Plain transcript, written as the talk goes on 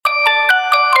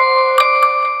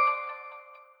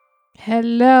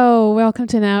Hello, welcome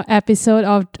to another episode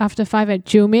of After 5 at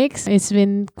Jumix. It's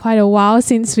been quite a while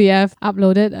since we have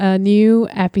uploaded a new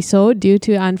episode due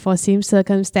to unforeseen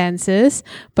circumstances,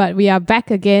 but we are back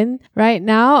again right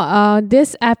now.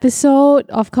 This episode,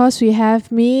 of course, we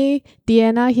have me,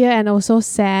 Deanna here, and also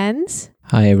Sans.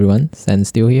 Hi everyone, San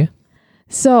still here.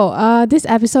 So, this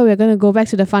episode, we're going to go back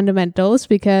to the fundamentals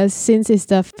because since it's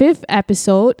the 5th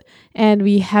episode and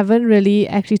we haven't really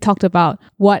actually talked about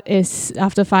what is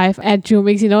After 5 at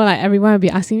Jumix, like everyone will be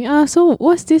asking me, so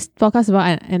what's this podcast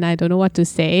about? And I don't know what to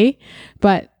say.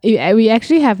 But we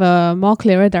actually have a more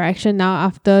clearer direction now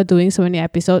after doing so many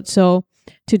episodes. So,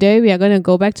 today we are going to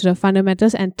go back to the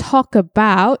fundamentals and talk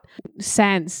about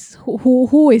Sans.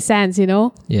 Who is Sans,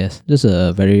 Yes, just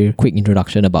a very quick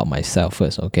introduction about myself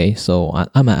first, okay? So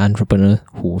I'm an entrepreneur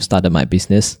who started my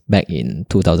business back in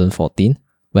 2014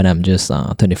 when I'm just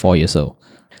 24 years old.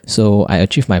 So I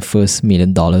achieved my first $1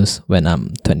 million when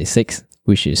I'm 26,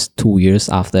 which is 2 years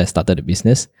after I started the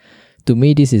business. To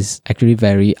me, this is actually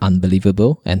very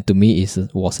unbelievable, and to me, it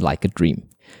was like a dream.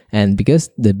 And because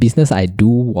the business I do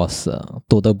was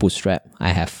total bootstrap, I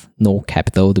have no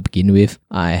capital to begin with,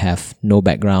 I have no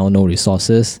background, no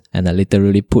resources, and I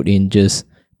literally put in just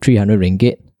 300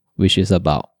 ringgit, which is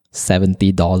about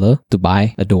 $70 to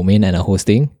buy a domain and a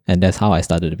hosting, and that's how I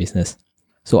started the business.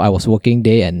 So I was working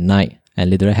day and night and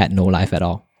literally had no life at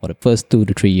all for the first 2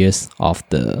 to 3 years of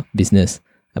the business.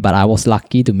 But I was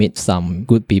lucky to meet some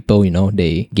good people,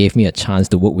 they gave me a chance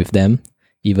to work with them.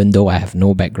 Even though I have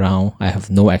no background, I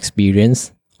have no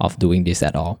experience of doing this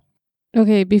at all.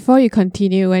 Okay, before you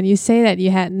continue, when you say that you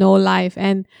had no life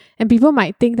and people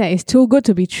might think that it's too good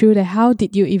to be true, that how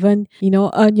did you even,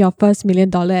 earn your first $1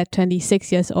 million at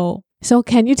 26 years old? So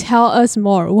can you tell us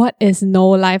more? What is no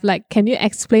life? Like, can you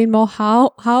explain more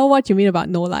what you mean about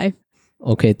no life?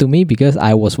 Okay, to me, because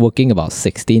I was working about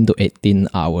 16 to 18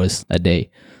 hours a day.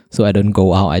 So I don't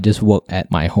go out, I just work at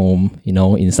my home,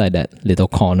 inside that little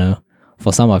corner.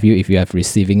 For some of you, if you have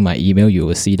receiving my email, you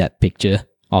will see that picture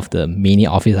of the mini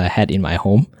office I had in my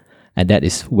home. And that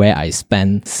is where I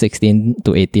spend 16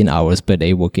 to 18 hours per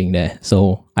day working there.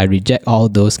 So I reject all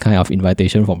those kind of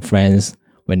invitation from friends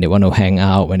when they want to hang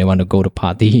out, when they want to go to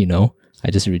party, I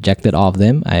just rejected all of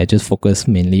them. I just focus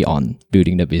mainly on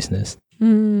building the business.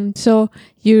 So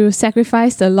you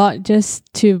sacrificed a lot just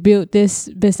to build this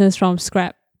business from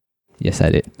scratch. Yes,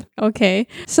 I did. Okay.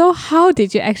 So how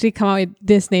did you actually come up with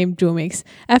this name Jumix?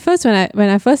 At first, when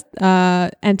I first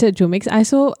entered Jumix, I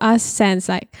also asked Sans,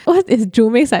 like, what is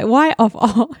Jumix? Like, why of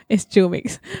all is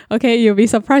Jumix? Okay, you'll be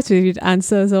surprised with the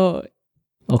answer. So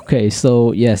okay,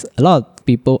 so yes, a lot of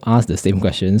people ask the same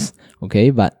questions,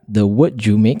 okay, but the word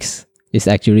Jumix is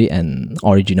actually an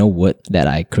original word that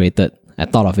I created. I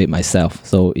thought of it myself,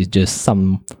 so it's just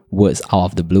some words out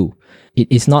of the blue. It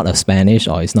is not a Spanish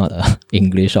or it's not a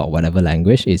English or whatever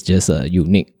language. It's just a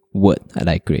unique word that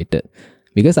I created.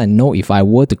 Because I know if I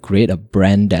were to create a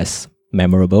brand that's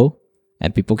memorable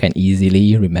and people can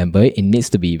easily remember it, it needs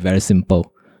to be very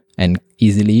simple and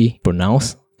easily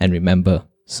pronounced and remember.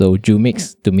 So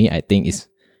Jumix to me, I think is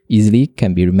easily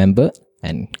can be remembered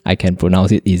and I can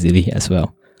pronounce it easily as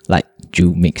well, like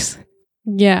Jumix.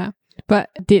 Yeah. But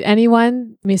did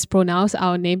anyone mispronounce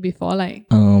our name before? Like,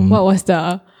 what was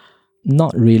the...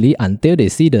 Not really, until they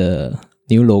see the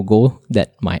new logo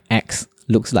that my X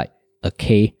looks like a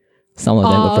K. Some of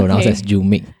them will pronounce as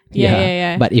Jumix.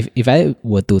 Yeah. But if I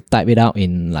were to type it out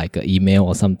in like an email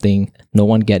or something, no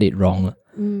one get it wrong.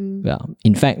 Yeah.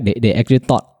 In fact, they actually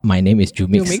thought my name is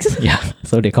Jumix. Yeah.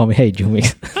 So they call me, hey,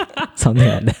 Jumix. Something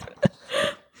like that.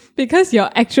 Because your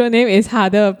actual name is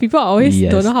harder. People always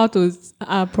don't know how to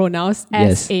pronounce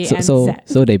S-A-N-Z.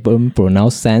 So they don't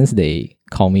pronounce Sans, they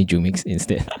call me Jumix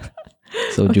instead.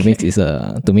 So okay. Jumix is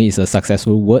to me, is a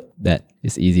successful word that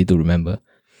is easy to remember.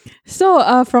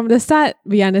 So from the start,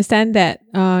 we understand that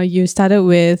you started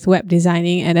with web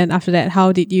designing, and then after that,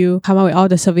 how did you come up with all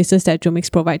the services that Jumix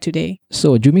provide today?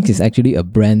 So Jumix is actually a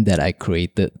brand that I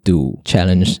created to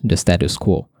challenge the status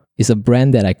quo. It's a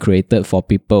brand that I created for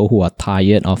people who are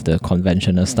tired of the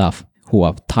conventional stuff, who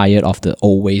are tired of the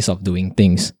old ways of doing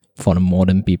things for the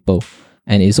modern people.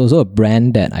 And it's also a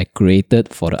brand that I created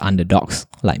for the underdogs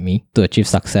like me to achieve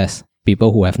success.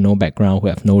 People who have no background, who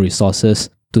have no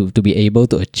resources, to be able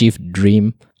to achieve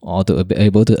dream or to be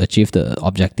able to achieve the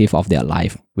objective of their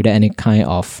life without any kind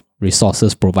of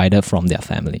resources provided from their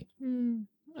family.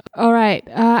 All right.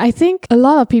 I think a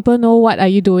lot of people know what are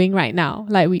you doing right now.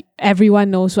 Like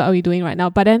everyone knows what are we doing right now.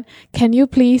 But then can you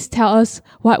please tell us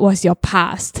what was your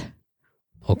past?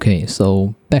 Okay,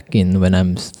 so back in when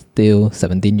I'm still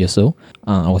 17 years old,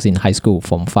 I was in high school,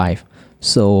 Form 5.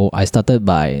 So I started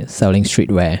by selling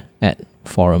streetwear at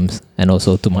forums and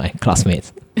also to my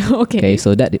classmates. Okay.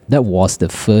 So that was the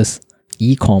first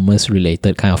e-commerce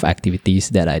related kind of activities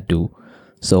that I do.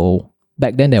 So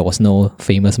back then there was no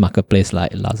famous marketplace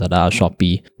like Lazada,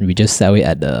 Shopee. We just sell it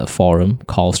at the forum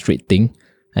called Street Thing,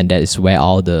 and that is where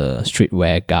all the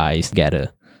streetwear guys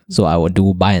gather. So I would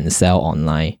do buy and sell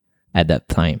online at that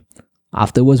time.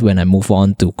 Afterwards, when I moved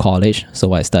on to college,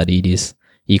 so I studied this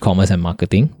e-commerce and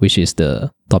marketing, which is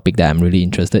the topic that I'm really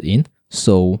interested in.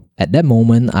 So at that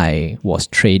moment, I was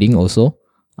trading also.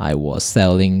 I was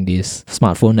selling these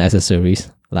smartphone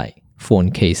accessories like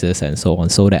phone cases and so on,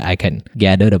 so that I can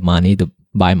gather the money to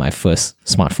buy my first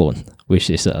smartphone, which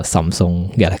is a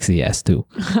Samsung Galaxy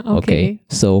S2. Okay.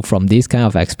 So from this kind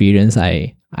of experience,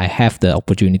 I have the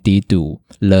opportunity to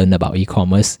learn about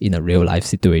e-commerce in a real life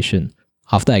situation.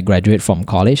 After I graduated from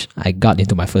college, I got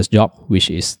into my first job, which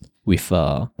is with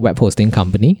a web hosting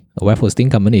company. A web hosting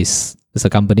company is a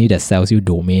company that sells you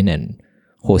domain and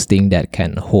hosting that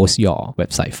can host your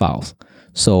website files.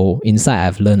 So inside,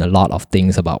 I've learned a lot of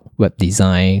things about web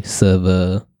design,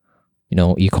 server,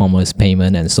 e-commerce,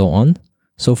 payment, and so on.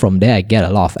 So from there, I get a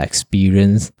lot of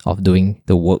experience of doing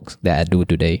the work that I do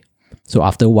today. So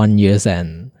after 1 year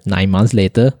and 9 months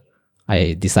later,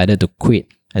 I decided to quit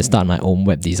and start my own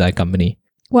web design company.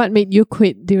 What made you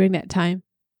quit during that time?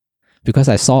 Because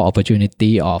I saw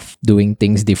opportunity of doing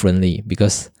things differently,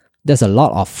 because there's a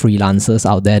lot of freelancers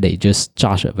out there. They just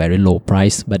charge a very low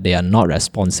price, but they are not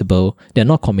responsible. They're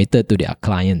not committed to their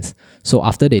clients. So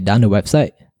after they've done the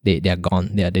website, they're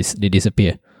gone. They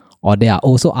disappear. Or there are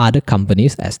also other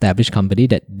companies, established company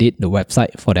that did the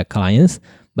website for their clients,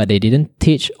 but they didn't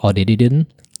teach or they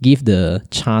didn't give the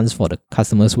chance for the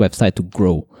customer's website to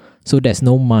grow. So there's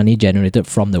no money generated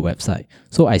from the website.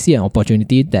 So I see an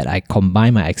opportunity that I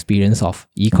combine my experience of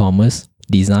e-commerce,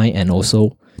 design, and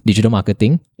also digital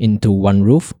marketing into one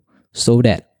roof, so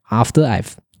that after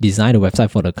I've designed a website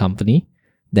for the company,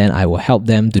 then I will help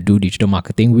them to do digital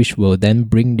marketing, which will then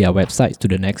bring their websites to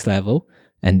the next level,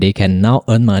 and they can now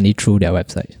earn money through their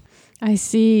website. I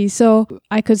see. So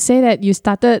I could say that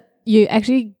you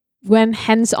actually went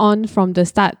hands-on from the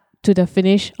start to the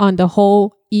finish on the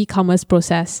whole e-commerce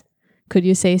process. Could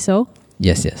you say so?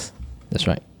 Yes, that's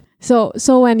right. So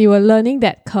when you were learning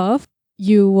that curve,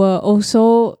 you were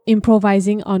also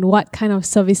improvising on what kind of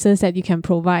services that you can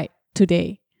provide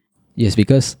today. Yes,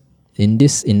 because in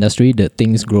this industry, the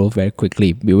things grow very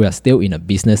quickly. We are still in a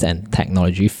business and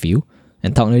technology field,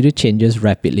 and technology changes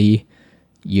rapidly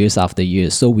years after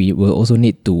years. So we will also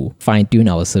need to fine-tune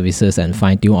our services and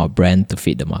fine-tune our brand to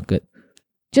fit the market.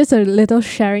 Just a little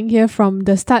sharing here from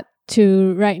the start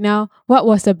to right now. What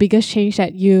was the biggest change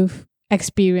that you've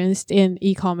experienced in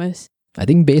e-commerce? I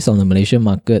think based on the Malaysian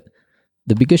market,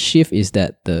 the biggest shift is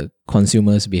that the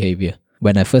consumer's behavior.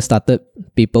 When I first started,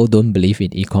 people don't believe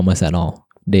in e-commerce at all.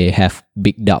 They have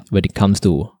big doubt when it comes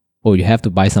to, you have to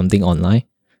buy something online.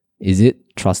 Is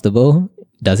it trustable?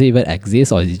 Does it even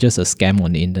exist, or is it just a scam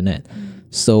on the internet?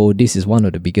 So this is one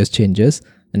of the biggest changes.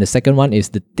 And the second one is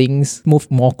the things move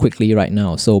more quickly right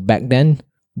now. So back then,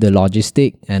 the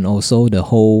logistic and also the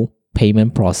whole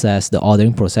payment process, the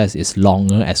ordering process is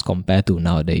longer as compared to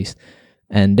nowadays.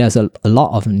 And there's a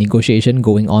lot of negotiation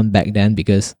going on back then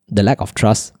because the lack of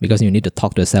trust, because you need to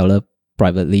talk to the seller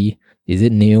privately. Is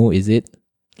it new? Is it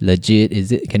legit?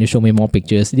 Can you show me more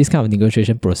pictures? This kind of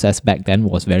negotiation process back then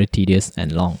was very tedious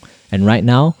and long. And right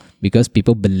now, because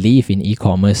people believe in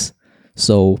e-commerce,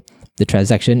 so the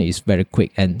transaction is very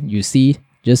quick. And you see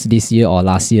just this year or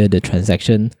last year, the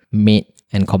transaction made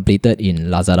and completed in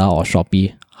Lazada or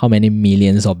Shopee, how many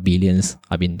millions or billions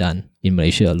have been done in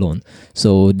Malaysia alone.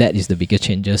 So that is the biggest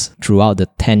changes throughout the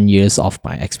 10 years of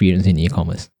my experience in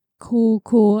e-commerce.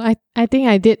 Cool. I think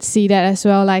I did see that as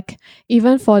well. Like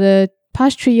even for the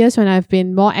past 3 years when I've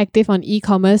been more active on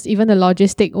e-commerce, even the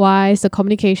logistic wise, the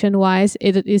communication wise,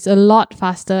 it is a lot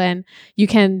faster, and you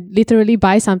can literally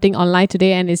buy something online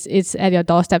today and it's at your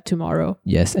doorstep tomorrow.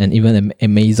 Yes, and even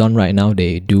Amazon right now,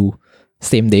 they do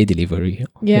same day delivery.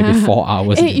 Maybe 4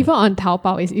 hours. Even on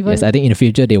Taobao is even. Yes, I think in the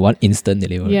future they want instant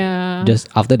delivery. Yeah. Just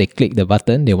after they click the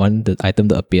button, they want the item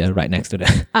to appear right next to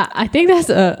them. I think that's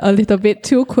a little bit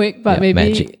too quick, but maybe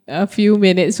magic. A few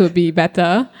minutes would be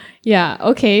better. Yeah.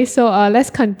 Okay. So let's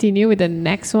continue with the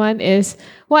next one. Is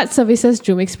what services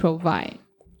Jumix provide?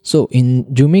 So in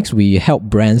Jumix, we help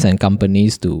brands and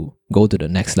companies to go to the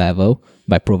next level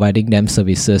by providing them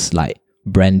services like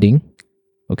branding.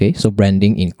 Okay, so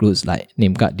branding includes like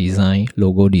name card design,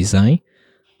 logo design,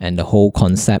 and the whole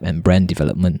concept and brand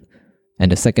development.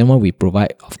 And the second one, we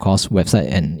provide, of course,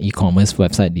 website and e-commerce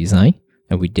website design,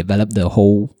 and we develop the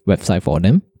whole website for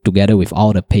them together with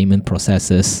all the payment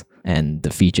processes and the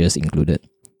features included.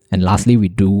 And lastly, we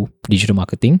do digital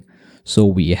marketing. So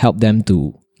we help them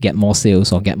to get more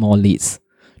sales or get more leads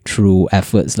through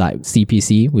efforts like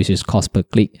CPC, which is cost per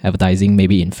click advertising,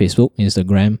 maybe in Facebook,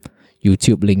 Instagram,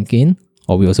 YouTube, LinkedIn,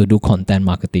 or we also do content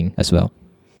marketing as well.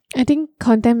 I think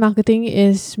content marketing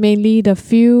is mainly the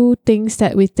few things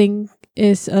that we think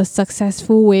is a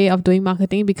successful way of doing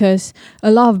marketing, because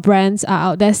a lot of brands are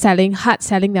out there hard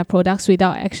selling their products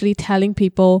without actually telling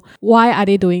people why are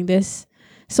they doing this.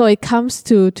 So it comes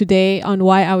to today on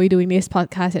why are we doing this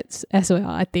podcast as well,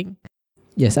 I think.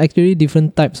 Yes, actually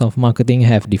different types of marketing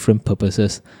have different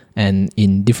purposes, and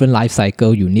in different life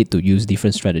cycle you need to use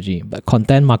different strategy. But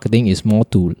content marketing is more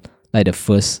to like the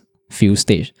first few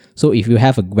stage. So if you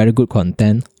have a very good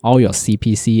content, all your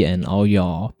CPC and all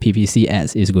your PPC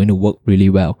ads is going to work really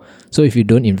well. So if you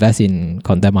don't invest in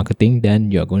content marketing,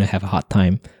 then you're going to have a hard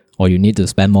time, or you need to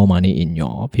spend more money in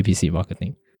your PPC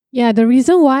marketing. Yeah, the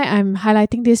reason why I'm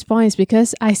highlighting this point is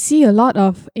because I see a lot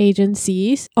of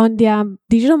agencies on their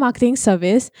digital marketing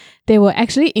service, they will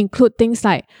actually include things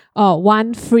like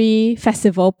one free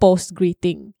festival post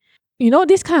greeting. You know,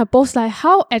 this kind of post, like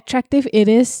how attractive it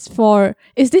is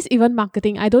is this even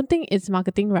marketing? I don't think it's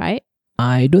marketing, right?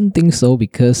 I don't think so,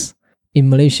 because in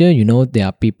Malaysia, there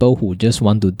are people who just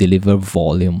want to deliver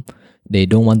volume. They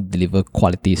don't want to deliver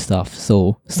quality stuff.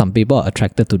 So some people are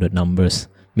attracted to the numbers,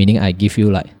 meaning I give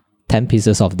you like 10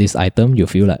 pieces of this item, you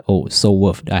feel like, oh, so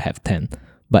worth I have 10.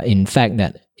 But in fact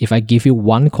that if I give you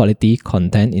one quality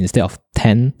content instead of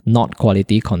 10 not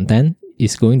quality content,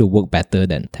 it's going to work better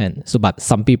than 10. So, but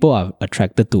some people are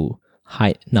attracted to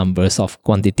high numbers of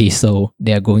quantity, so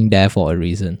they are going there for a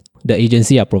reason. The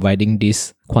agency are providing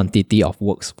this quantity of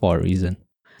works for a reason.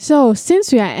 So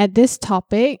since we are at this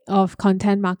topic of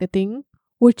content marketing,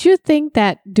 would you think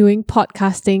that doing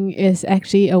podcasting is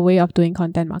actually a way of doing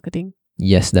content marketing?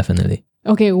 Yes, definitely.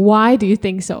 Okay, why do you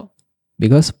think so?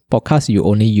 Because podcast, you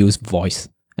only use voice.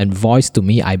 And voice, to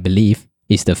me, I believe,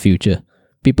 is the future.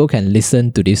 People can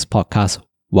listen to this podcast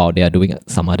while they are doing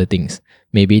some other things.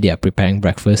 Maybe they are preparing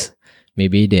breakfast.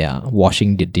 Maybe they are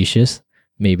washing the dishes.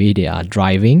 Maybe they are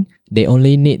driving. They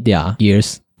only need their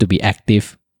ears to be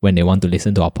active when they want to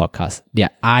listen to our podcast.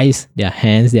 Their eyes, their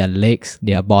hands, their legs,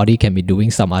 their body can be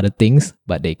doing some other things,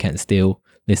 but they can still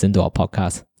listen to our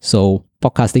podcast. So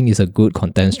podcasting is a good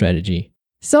content strategy.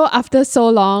 So after so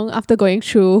long, after going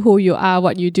through who you are,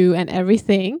 what you do and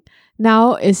everything,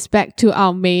 now it's back to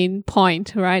our main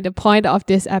point, right? The point of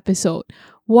this episode.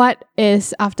 What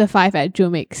is After 5 at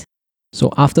Jumix?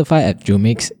 So After 5 at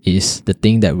Jumix is the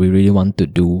thing that we really want to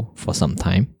do for some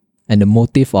time. And the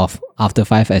motive of After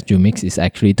 5 at Jumix is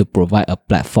actually to provide a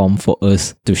platform for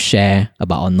us to share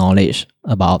about our knowledge,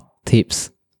 about tips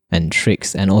and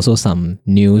tricks, and also some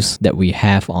news that we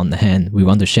have on hand. We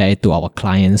want to share it to our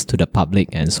clients, to the public,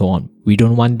 and so on. We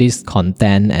don't want this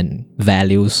content and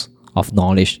values of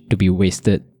knowledge to be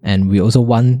wasted. And we also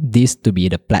want this to be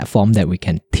the platform that we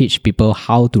can teach people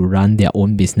how to run their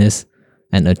own business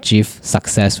and achieve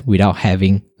success without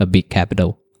having a big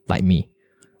capital like me.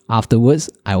 Afterwards,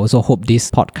 I also hope this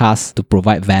podcast to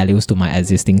provide values to my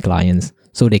existing clients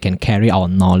so they can carry our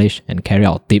knowledge and carry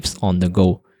our tips on the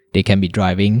go. They can be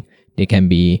driving, they can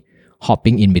be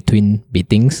hopping in between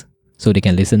meetings, so they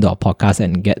can listen to our podcast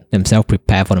and get themselves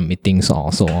prepared for the meetings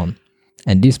or so on.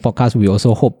 And this podcast, we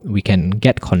also hope we can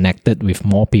get connected with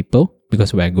more people,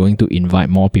 because we are going to invite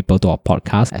more people to our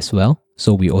podcast as well.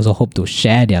 So we also hope to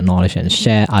share their knowledge and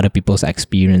share other people's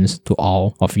experience to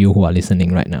all of you who are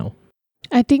listening right now.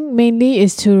 I think mainly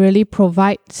is to really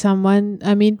provide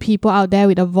people out there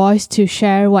with a voice to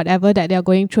share whatever that they're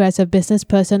going through as a business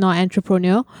person or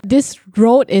entrepreneur. This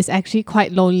road is actually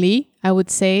quite lonely, I would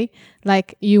say.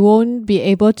 Like, you won't be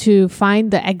able to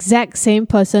find the exact same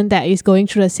person that is going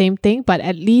through the same thing, but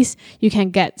at least you can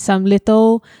get some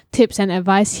little tips and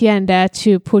advice here and there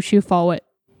to push you forward.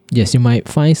 Yes, you might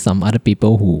find some other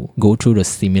people who go through the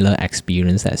similar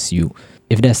experience as you.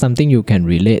 If there's something you can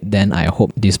relate, then I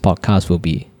hope this podcast will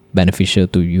be beneficial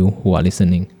to you who are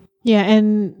listening. Yeah,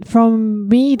 and from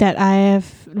me that I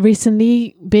have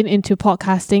recently been into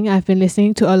podcasting, I've been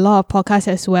listening to a lot of podcasts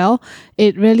as well.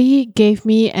 It really gave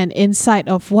me an insight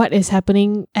of what is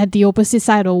happening at the opposite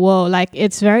side of the world. Like,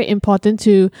 it's very important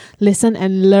to listen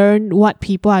and learn what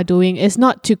people are doing. It's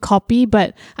not to copy,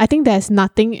 but I think there's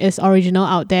nothing is original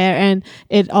out there, and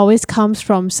it always comes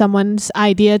from someone's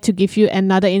idea to give you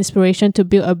another inspiration to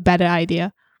build a better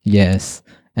idea. Yes.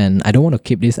 And I don't want to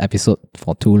keep this episode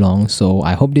for too long, so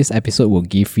I hope this episode will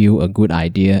give you a good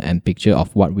idea and picture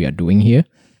of what we are doing here.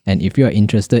 And if you are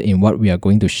interested in what we are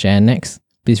going to share next,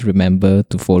 please remember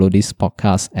to follow this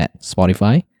podcast at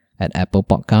Spotify, at Apple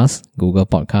Podcasts, Google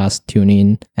Podcasts,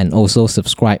 TuneIn, and also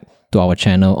subscribe to our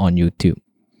channel on YouTube.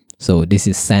 So this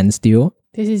is Sand Steel.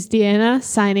 This is Deanna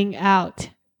signing out.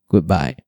 Goodbye.